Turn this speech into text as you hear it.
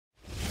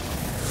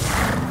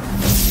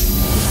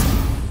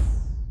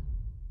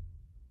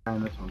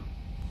behind this one.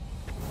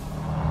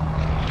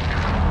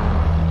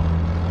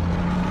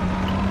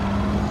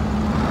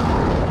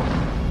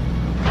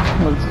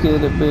 Let's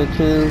get it,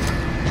 bitches.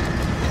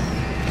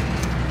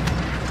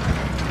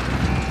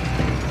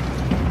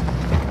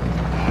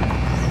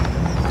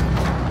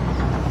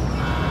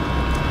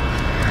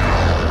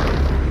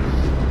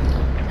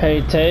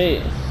 Hey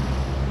Tate.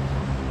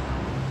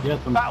 Yes,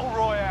 Battle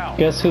Royale.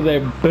 Guess who they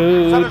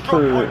booed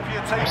for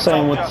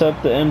saying what's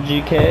up to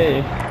MGK?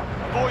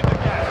 Avoid the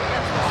gas.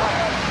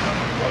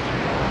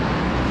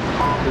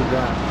 who's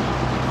that?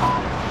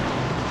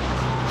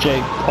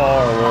 Jake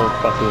Paul, or whatever the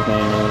fuck his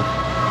name is.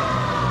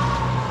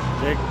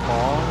 Jake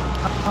Paul?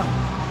 I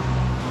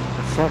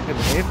fucking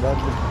hate that.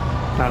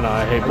 I know,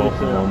 I hate both of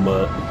them,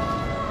 but I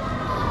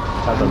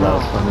thought that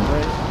was funny.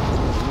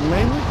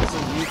 Mainly because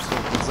of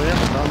YouTube, because they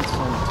haven't done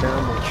some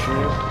terrible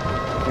shit.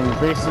 And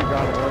basically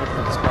got away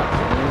from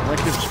scot-free.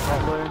 Like it's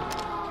Chipotle.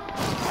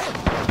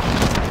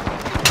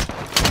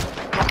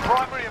 Your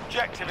primary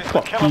objective is to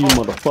Fuck kill you, them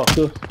all.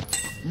 motherfucker.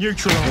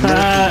 Neutralize.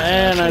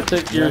 And I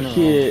took your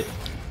shit.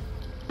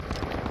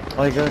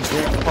 Like Jake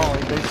Paul,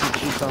 he basically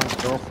cheats on his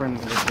girlfriend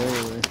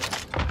daily.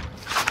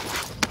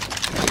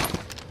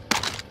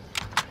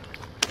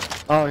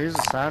 Oh, here's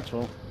a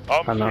satchel.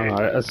 I know,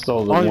 I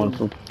stole the one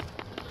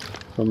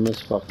from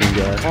this fucking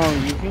guy. Oh,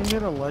 you can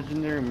get a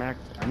legendary Mac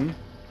 10?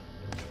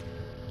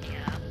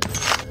 Yeah.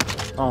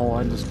 Oh,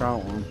 I just got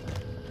one.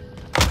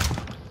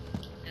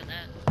 Do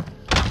that.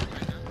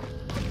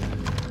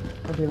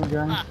 Okay, my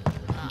guy.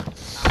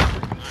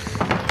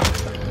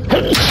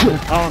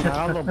 Oh,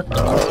 now the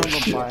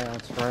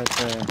buyouts right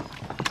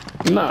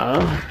there. Nah.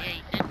 Yeah,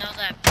 you didn't know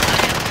that.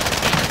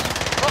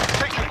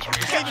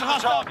 Get to the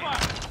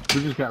target.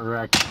 We just got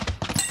wrecked.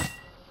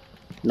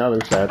 Another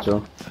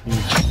satchel.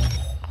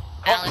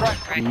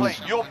 Contract complete.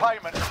 Your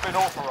payment has been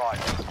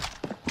authorized.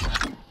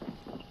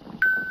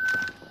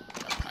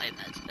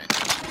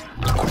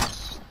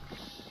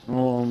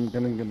 Oh, I'm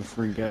gonna get a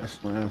free gas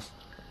mask.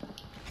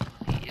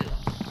 You.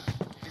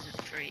 Is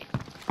it free?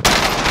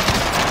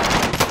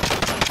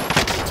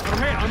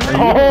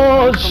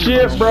 Oh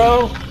shit,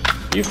 bro!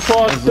 You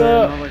fucked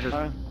up.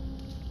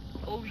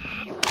 Oh,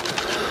 you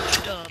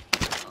fucked up.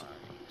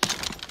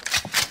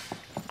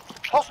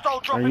 Hostile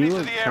dropping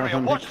into the area.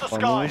 Watch the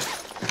skies.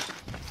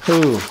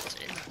 Who?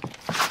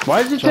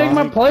 Why'd you take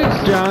my place,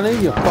 Johnny?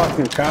 You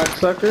fucking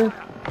cocksucker!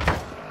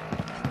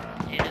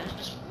 Dude, it was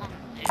just one.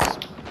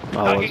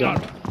 Dude.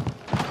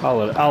 Oh,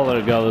 was it? I'll let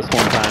it go this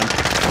one time.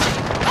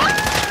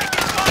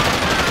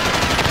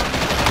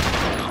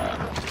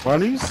 Why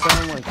do you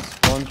sound like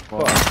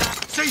SpongeBob?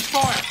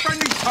 Ceasefire.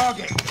 Friendly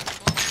target.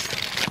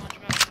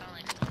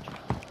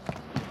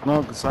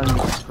 No, because I need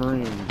to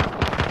scream.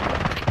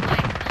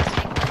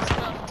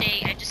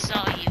 I just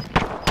saw you.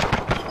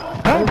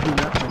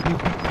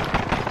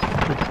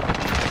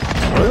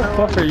 Where the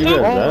fuck are you guys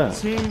Oh, at?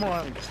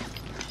 teamwork!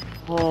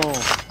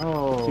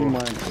 Oh,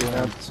 teamwork, we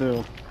have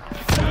two.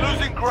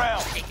 Losing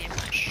ground. Taking my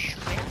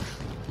Shrek.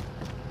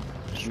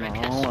 Shrek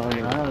No, has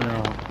I don't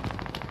know.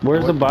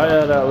 Where's the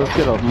buyout at? Let's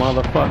get a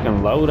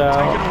motherfucking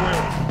loadout.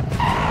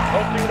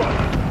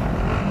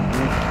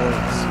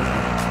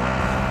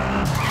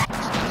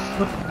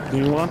 Do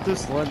you want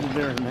this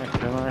legendary neck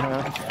that I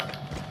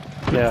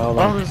have? Yeah, hold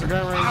Oh, on. there's a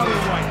guy right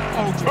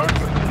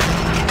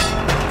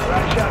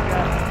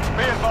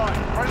Be advised.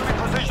 Friendly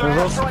precision there.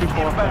 There's also airstrike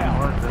people up that inbound.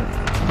 marker.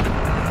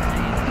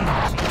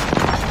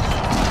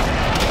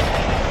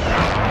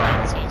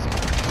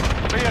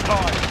 Be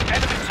advised.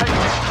 Enemy team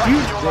is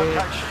tracking your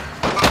location.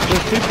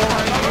 There's people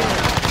right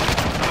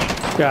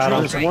here. Got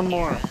There's him. one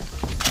more.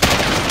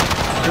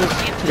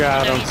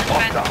 Got him.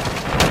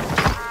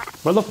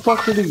 Where the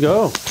fuck did he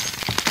go?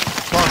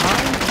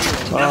 Behind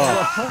you. Oh,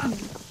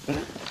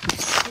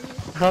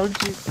 How'd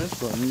you miss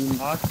them? You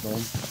knocked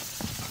them.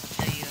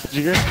 Did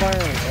you guys fire a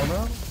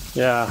loadout?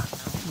 yeah.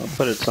 I'll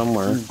put it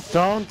somewhere.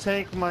 Don't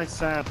take my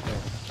satchel.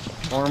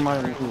 Or my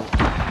loot.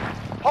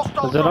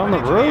 Hostile Is it on the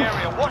dropping into roof?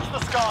 area. Watch the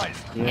skies.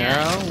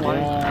 Yeah,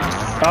 like...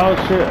 Oh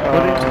shit.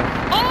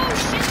 Oh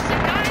shit, there's a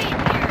guy in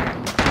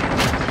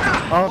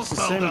here. Oh, it's the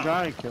same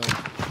guy I killed.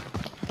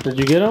 Did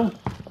you get him?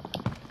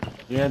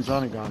 Yeah,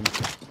 Johnny got him.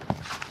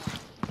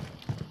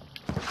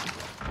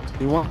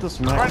 You want this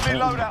Mac? Friendly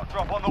loadout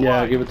drop on the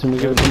Yeah, way. give it to me,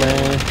 give it to me.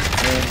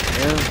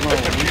 There's no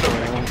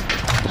loot.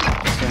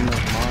 Same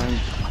as mine.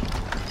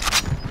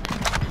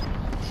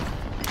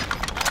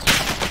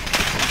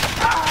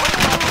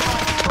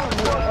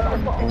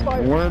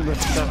 Where the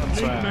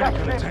stuff's at?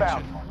 Gas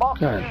inbound. Mark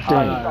the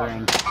God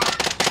new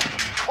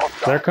damn.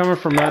 They're coming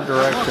from that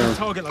direction.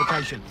 Target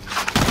location.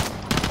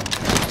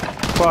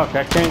 Fuck,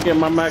 I can't get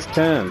my Mac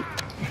 10.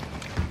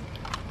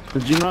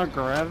 Did you not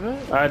grab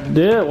it? I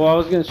did. Well, I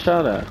was getting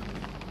shot at.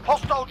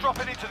 Hostile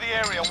dropping into the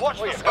area. Watch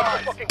the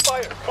skies.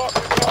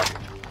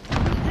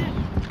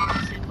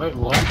 Wait,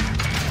 what?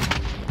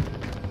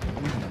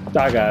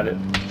 I got it.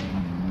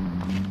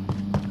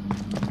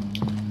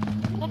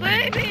 Oh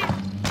baby!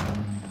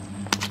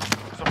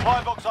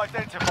 Supply box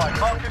identified.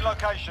 Marking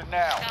location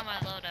now. Got my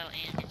loadout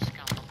and just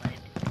got my baby.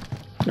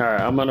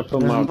 Alright, I'm gonna put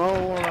There's my...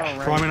 no one out right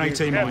Priming here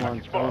 18 on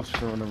mine.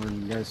 post or whatever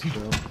you guys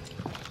do.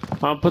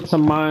 I'll put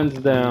some mines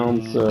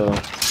down, so...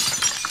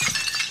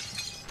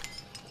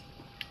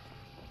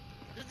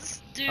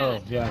 This dude. Oh,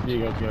 yeah, here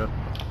you go, Joe.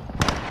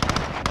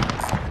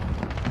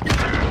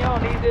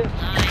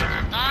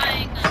 I'm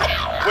dying.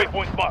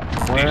 Waypoint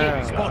marked.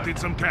 Where? Spotted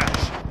some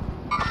cash.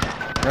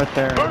 Right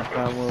there, at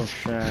that little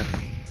shack.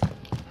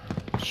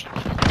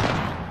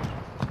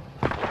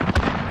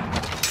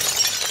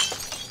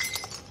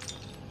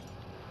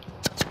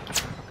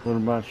 What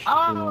about you?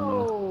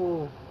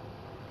 Oh!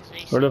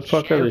 Where the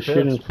fuck are they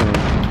shooting from?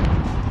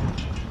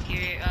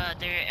 Here,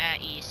 they're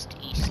at east.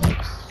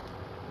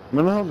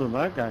 Where the hell did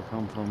that guy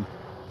come from?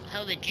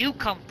 How did you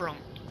come from?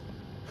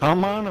 How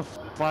am I on a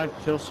 5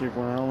 kill streak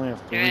when I only have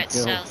 3 They're at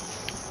kills?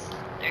 south.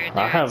 They're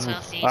I at have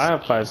southeast.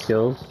 5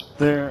 kills.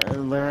 They're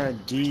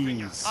at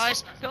D's.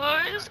 Guys. They're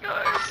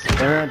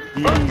at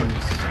D's.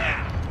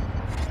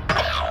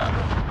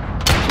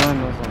 John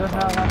knows what I'm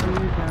talking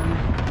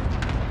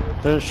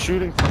about. They're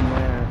shooting from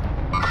there.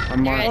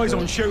 I'm They're at Eyes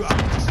on shooter.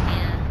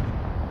 Yeah.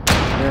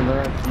 Yeah,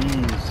 they're at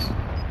D's.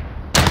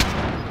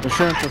 They're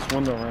shooting at this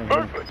window right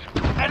here. Movement.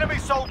 Enemy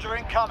soldier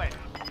incoming.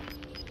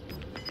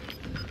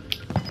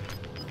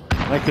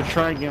 I could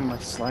try getting my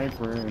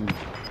sniper and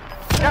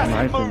Gas is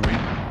sniping moving.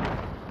 them.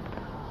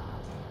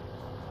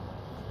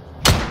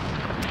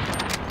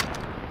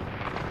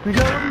 You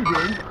got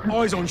what you doing?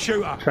 Eyes on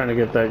shooter. Trying to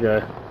get that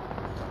guy.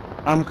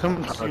 I'm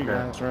coming to you Okay.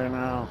 guys right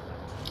now.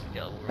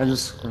 Yo, I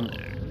just...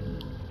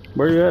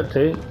 Where you at,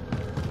 Tate?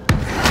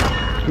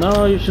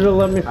 No, you should have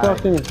let me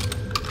fucking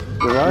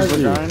revive There's a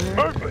you. guy in here?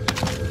 Movement.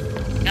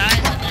 guys,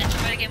 I'm gonna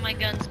try to get my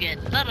guns again.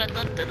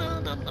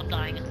 I'm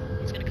dying.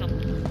 He's gonna come.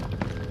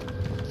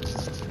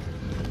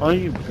 Oh,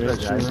 you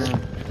bitch, man.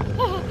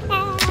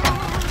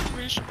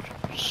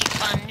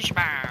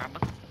 SpongeBob.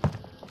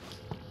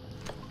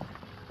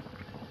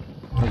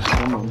 I'm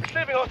coming.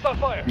 Receiving hostile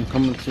fire. I'm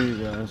coming to you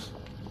guys.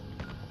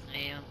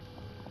 Yeah.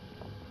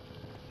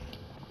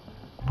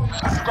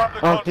 Scrub the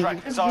Oh, can you contract.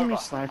 guys It's give me over.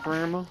 sniper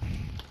ammo?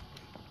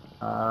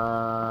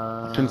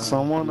 Can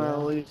someone at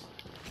least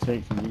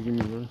take? Can you give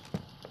me this?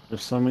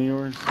 There's some of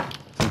yours,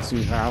 since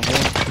you have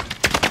one.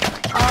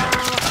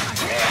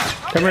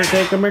 Come here,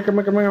 Tate. Come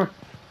here.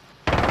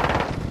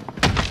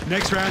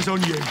 Next round's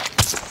on you.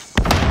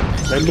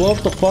 They blow up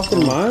the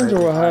fucking mines,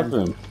 or what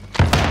happened?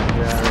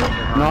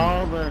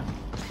 No, they're...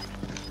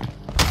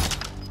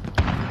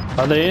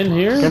 Are they in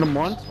here? Get him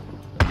once.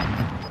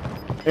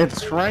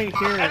 It's right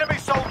here. Enemy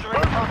soldier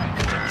incoming.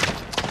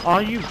 Oh,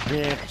 you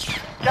bitch.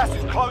 Gas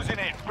is closing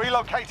in.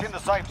 Relocating the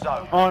safe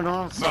zone. Oh,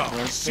 no, it's Now,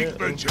 not seek right.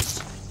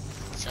 vengeance.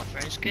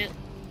 Self-res kit.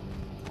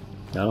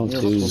 I don't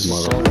You're see these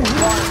supposed to motherfuckers.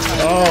 solve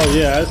it. Oh,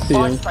 yeah, I see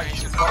Fire him.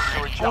 station costs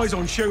to adjust. Eyes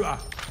on shooter.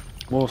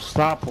 Well,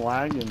 stop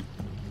lagging.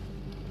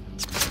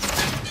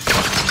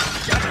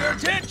 Got your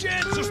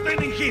attention.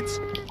 Suspending hits.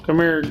 Come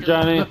here,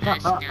 Johnny.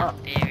 That's not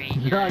very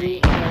Johnny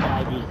nice. and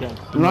I just got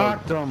smoked.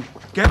 Knocked him.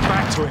 Get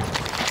back to it.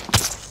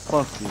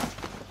 Fuck you.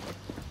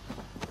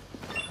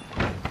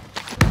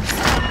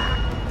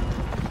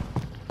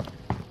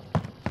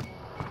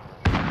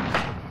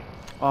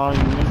 Oh,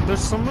 there's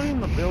somebody in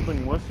the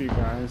building with you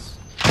guys.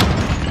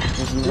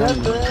 There's Yes,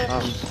 none. there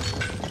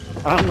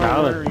I don't know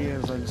Got where it. he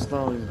is. I just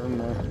know he's in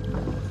there.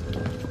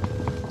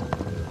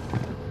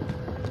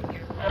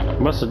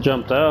 Must have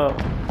jumped out.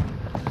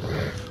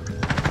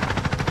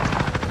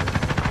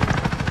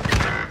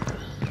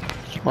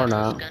 Or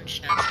not.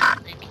 Gunshots, I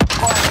think.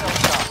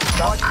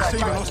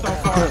 Receiving hostile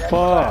fire.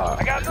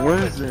 Fuck. Where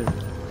is it?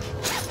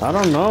 I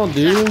don't know,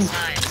 dude.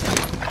 Outside.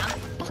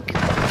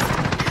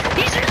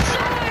 He's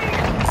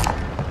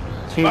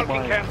inside! Team Smoking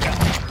fight. countdown.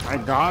 I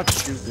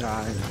got you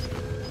guys.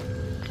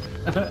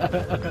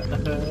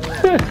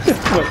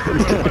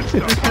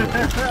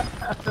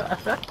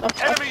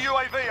 Enemy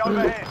UAV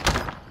overhead.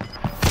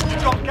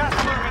 You've got gas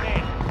moving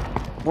in.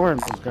 What are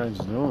those guys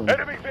doing?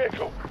 Enemy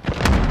vehicle.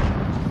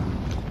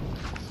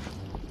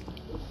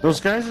 Those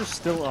guys are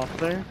still up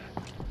there?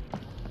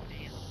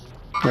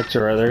 That's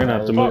alright, they're gonna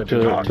have to move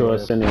to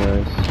us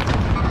anyways.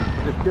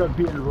 It's good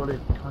being everybody.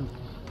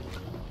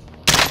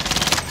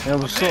 Yeah,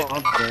 we're still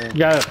up there. You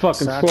got a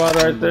fucking squad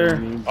right there.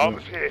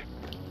 Arms here.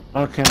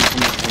 Okay,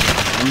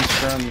 I'm just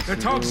trying to They're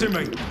see toxing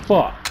me.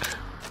 Fuck.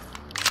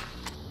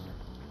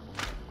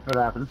 What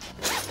happened?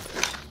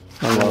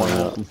 I'm going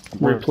out.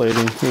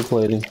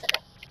 Replating.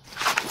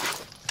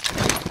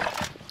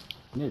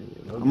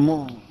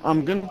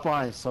 I'm gonna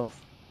buy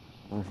myself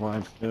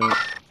revive kit.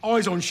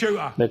 Eyes on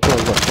shooter. They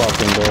closed the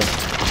fucking door.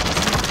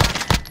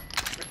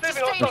 Receiving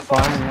They're hostile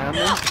fire. firing at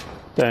me.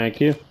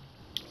 Thank you.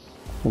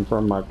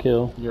 Confirm my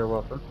kill. You're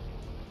welcome.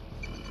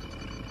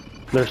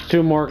 There's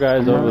 2 more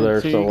guys Come over on,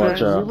 there, see so you watch guys.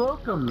 You're out.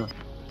 welcome.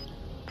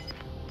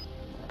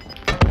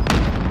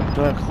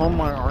 Do I call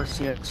my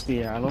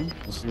RCXD at him?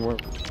 Let's see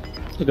what.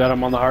 You got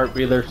them on the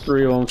heartbeat. There's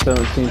 3 of them,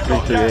 17, Got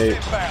gas 338.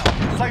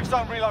 inbound. Safe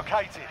zone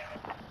relocated.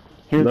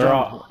 Here, They're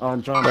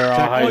John. John, they're all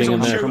check- Eyes hiding on in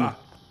there. shooter.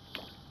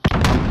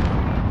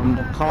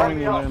 I'm calling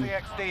Bring him the in.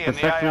 RCXD in the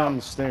Protect me AO. on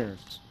the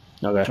stairs.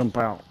 Okay. Jump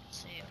out.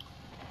 See ya.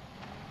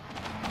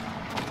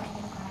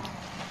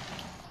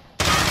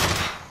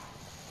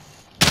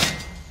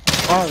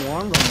 Oh,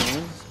 one of them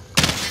is.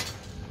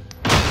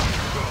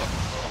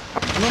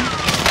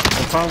 I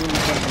found them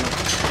something.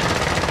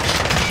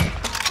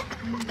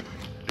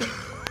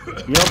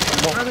 Yep,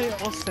 why are they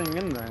all staying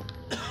in there?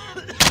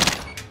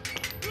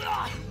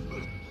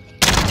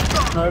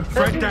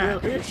 Threat down.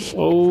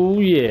 Oh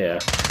yeah.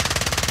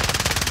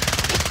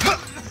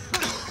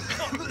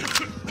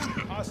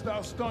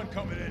 Hostile stun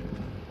coming in.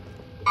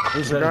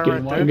 There's a guy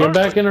right there. Get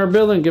back in our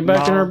building. Get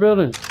back in our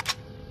building.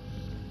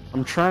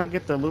 I'm trying to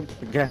get the loop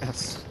of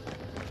gas.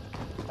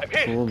 I'm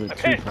It's a little hit. bit I'm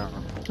too hit.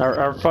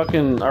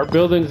 far. Our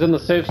building's in the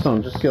safe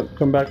zone. Just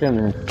come back in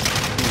here.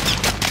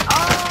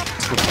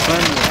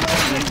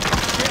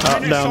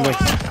 Down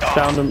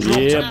them.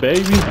 Yeah,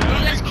 baby.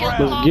 Let's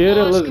kill Let's get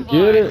it. Let's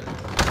get it.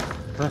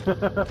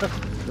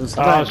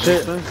 Oh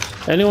shit.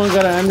 Anyone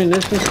got an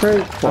ammunition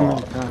crate?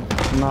 No.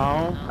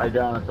 I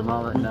don't at the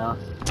moment now.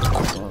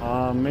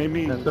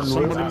 Maybe There's some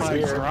somebody loot out might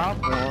here. drop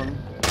one.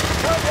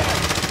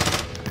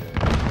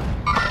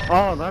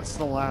 Oh, that's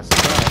the last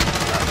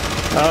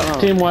guy.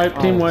 Team wipe.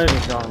 Team wipe.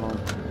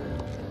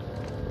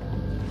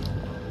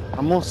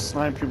 I'm gonna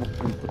snipe people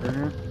from through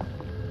here.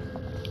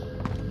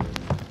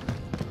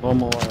 Well, I'm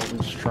gonna at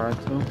least try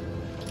to.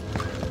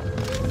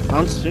 I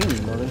don't see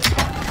anybody.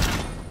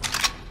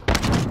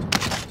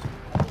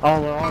 Oh,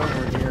 they're all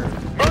over here.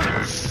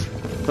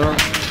 They're...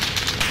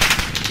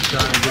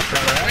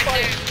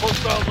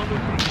 Hostiles on the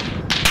roof.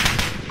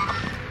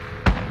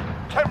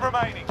 10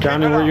 remaining.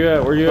 Johnny, Keep it where you up.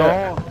 at? Where you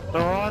at?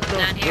 They're all at Down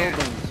those here.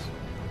 buildings.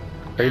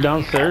 Are you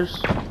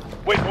downstairs?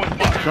 Wait, one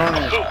spot. Johnny.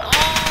 Look.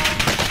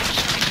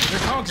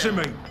 There's hogs in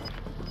me.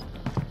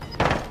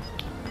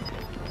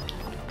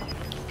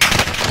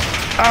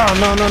 Oh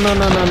no.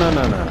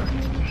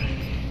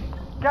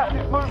 Gas is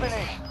moving in.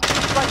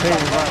 Hey,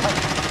 right.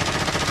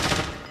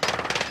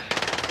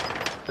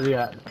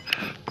 Yeah.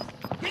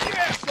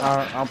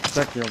 I'll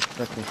protect you.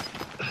 There's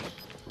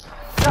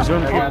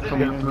gonna be Got a some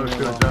move to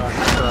community. a dog, so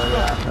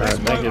yeah. Alright,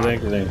 thank you.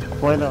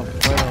 Wait up.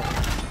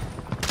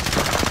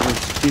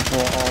 There's people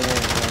all over.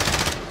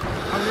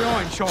 And the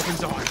iron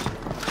sharpens iron.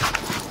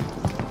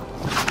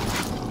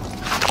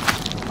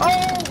 Oh!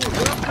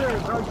 We're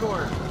upstairs,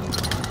 hardcore.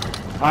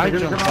 I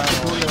jumped out.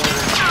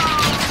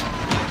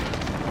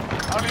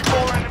 Only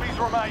 4 enemies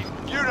remain.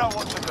 You know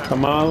what to do.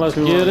 Come on, let's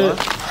Two get on it.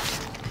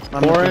 left.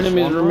 I'm 4 against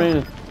enemies one more.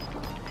 remaining.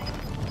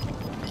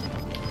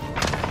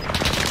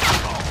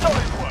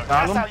 Solid work.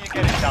 That's how you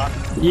get it done.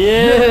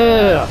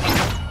 Yeah.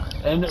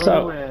 And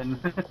So- we win.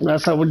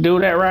 That's how we do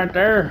that right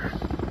there.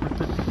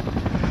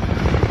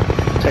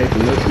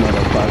 Taking this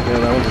motherfucker.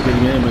 That was a good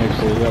game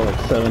actually. Got like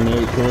 7,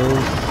 8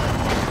 kills.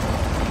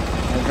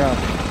 I got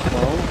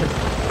 12.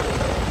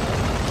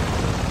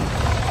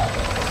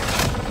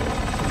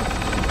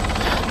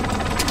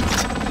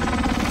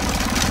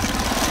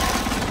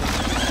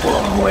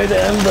 Well, way to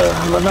end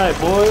the night,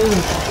 boys.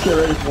 Get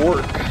ready for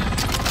work.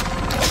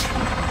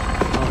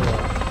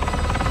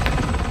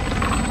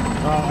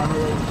 I'm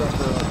really stuck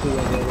for 2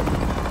 later.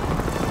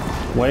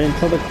 Wait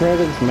until the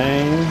credits,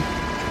 man.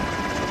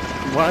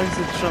 Why is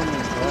it showing me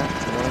that?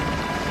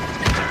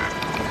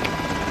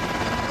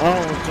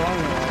 Oh, it's on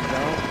logged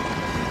out.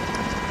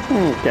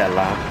 Get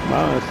locked.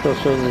 Oh, it still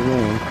shows his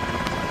name.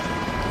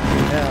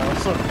 Yeah,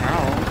 let's look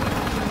out.